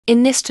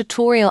In this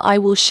tutorial I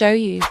will show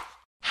you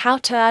how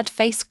to add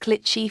face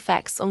glitch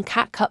effects on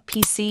CapCut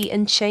PC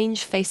and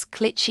change face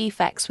glitch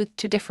effects with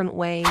two different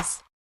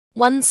ways.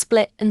 One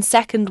split and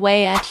second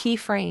way add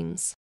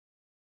keyframes.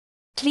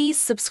 Please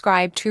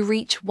subscribe to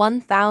reach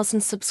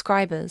 1000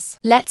 subscribers.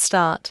 Let's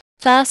start.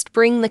 First,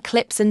 bring the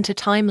clips into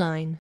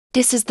timeline.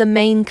 This is the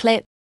main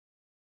clip.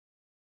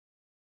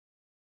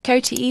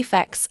 Go to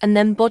effects and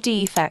then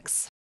body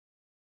effects.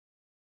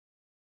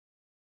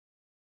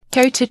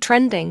 Go to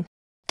trending.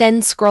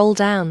 Then scroll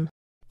down.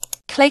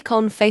 Click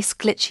on face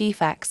glitch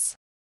effects.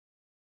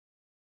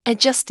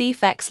 Adjust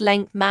effects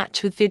length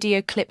match with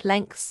video clip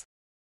lengths.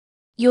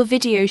 Your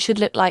video should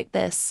look like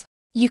this.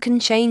 You can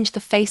change the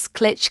face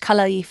glitch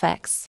color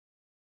effects.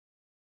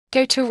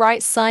 Go to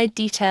right side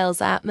details,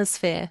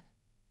 atmosphere,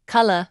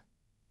 color,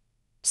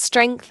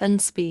 strength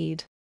and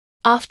speed.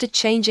 After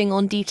changing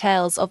on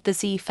details of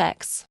these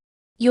effects,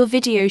 your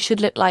video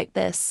should look like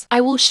this. I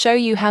will show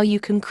you how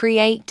you can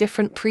create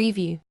different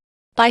preview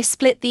by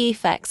split the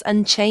effects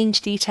and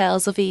change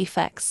details of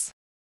effects.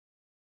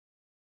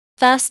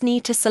 First,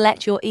 need to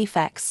select your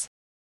effects.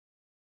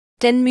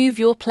 Then move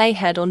your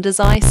playhead on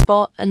desired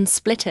spot and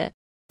split it.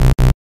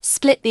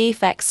 Split the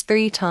effects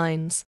 3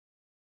 times.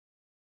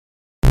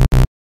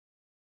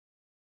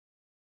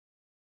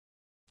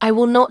 I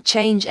will not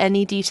change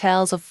any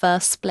details of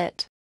first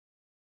split.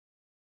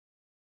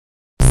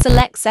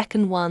 Select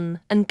second one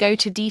and go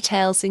to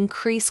details,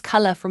 increase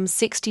color from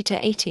 60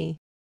 to 80.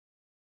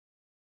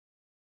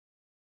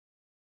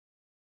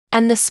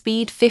 And the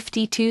speed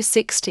 50 to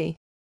 60.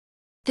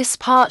 This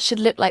part should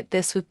look like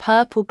this with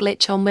purple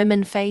glitch on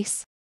women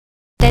face.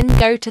 Then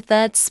go to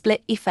third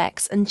split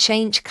effects and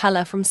change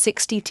color from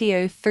 60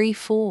 to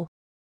 034.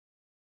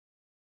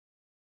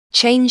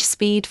 Change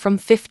speed from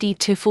 50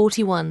 to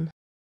 41.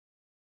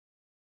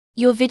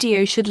 Your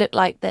video should look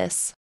like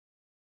this.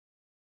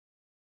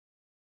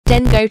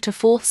 Then go to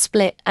fourth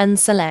split and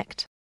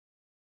select.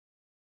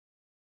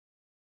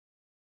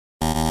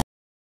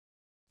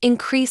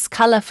 Increase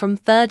color from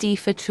 30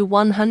 to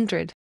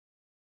 100.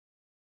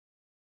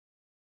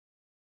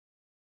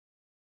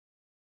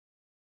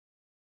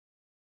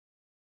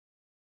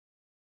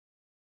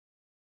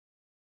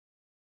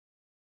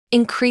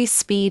 Increase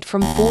speed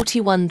from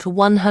 41 to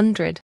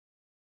 100.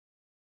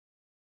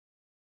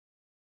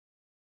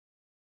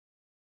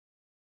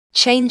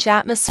 Change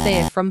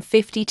atmosphere from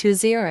 50 to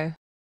 0.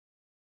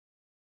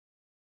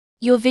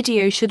 Your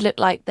video should look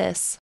like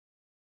this.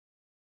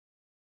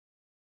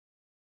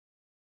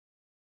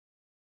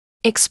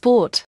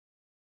 Export.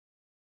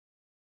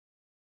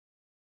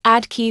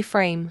 Add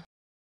keyframe.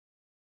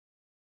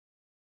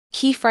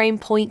 Keyframe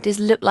point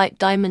is look like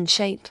diamond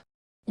shape,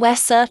 where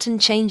certain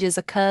changes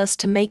occurs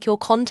to make your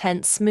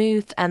content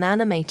smooth and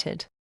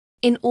animated.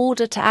 In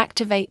order to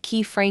activate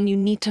keyframe, you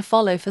need to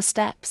follow 4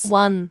 steps.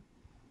 1.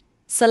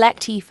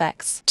 Select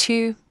effects.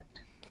 2.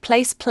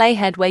 Place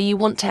playhead where you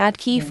want to add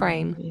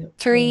keyframe.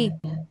 3.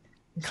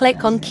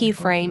 Click on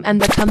keyframe and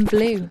become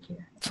blue.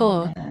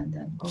 4.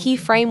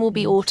 Keyframe will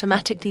be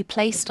automatically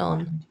placed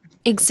on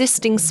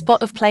existing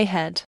spot of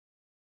playhead.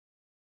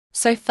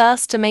 So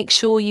first, to make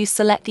sure you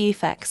select the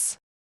effects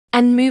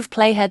and move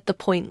playhead the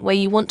point where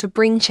you want to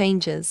bring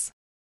changes.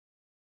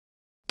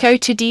 Go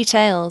to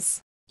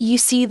details. You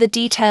see the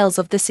details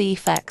of this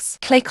effects.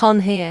 Click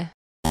on here.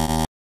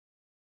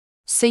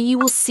 So you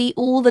will see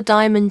all the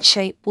diamond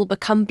shape will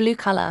become blue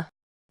color,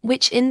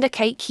 which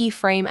indicate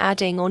keyframe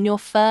adding on your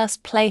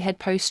first playhead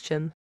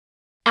position.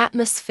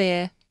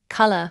 Atmosphere,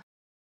 color,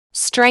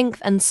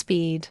 strength and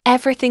speed.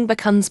 Everything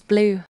becomes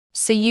blue,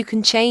 so you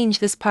can change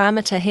this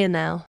parameter here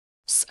now.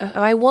 So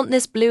I want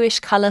this bluish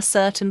color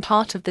certain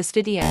part of this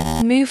video.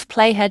 Move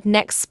playhead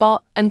next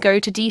spot and go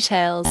to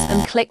details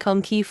and click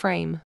on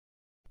keyframe.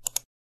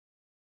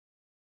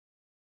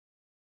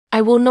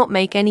 I will not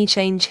make any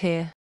change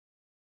here.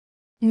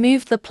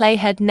 Move the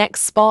playhead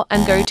next spot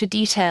and go to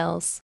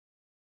details.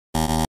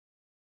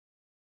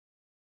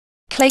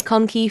 Click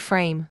on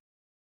keyframe.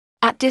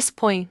 At this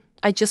point,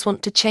 I just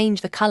want to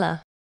change the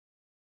color.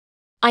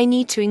 I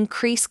need to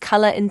increase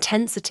color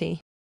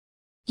intensity.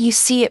 You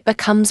see it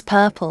becomes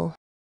purple.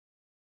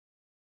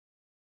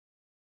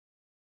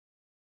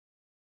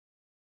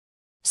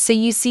 So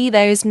you see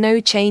there is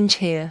no change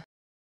here.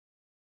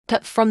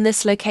 But from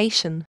this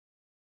location,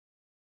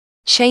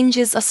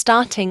 changes are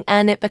starting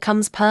and it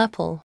becomes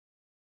purple.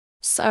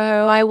 So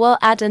I will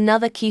add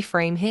another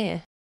keyframe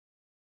here.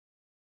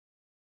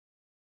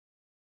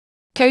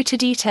 Go to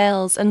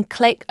details and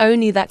click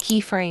only that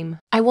keyframe.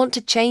 I want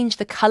to change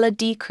the color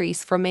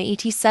decrease from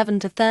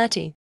 87 to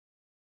 30.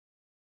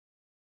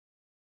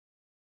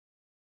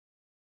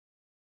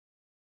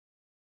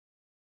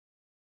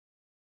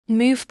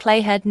 Move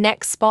playhead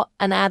next spot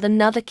and add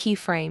another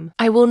keyframe.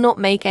 I will not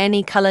make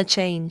any color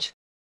change.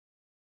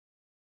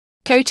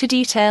 Go to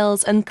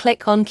details and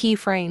click on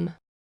keyframe.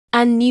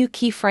 And new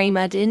keyframe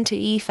add into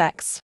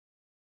effects.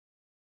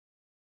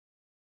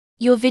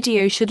 Your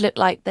video should look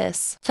like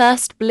this.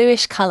 First,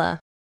 bluish color.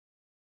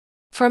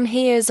 From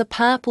here is a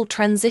purple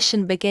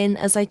transition begin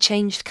as I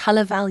changed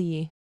color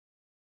value.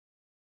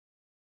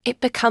 it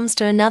becomes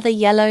to another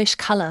yellowish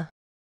color.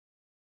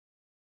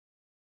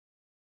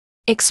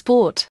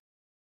 Export.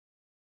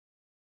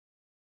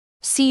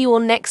 See you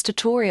on next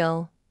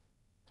tutorial.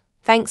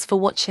 Thanks for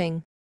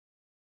watching.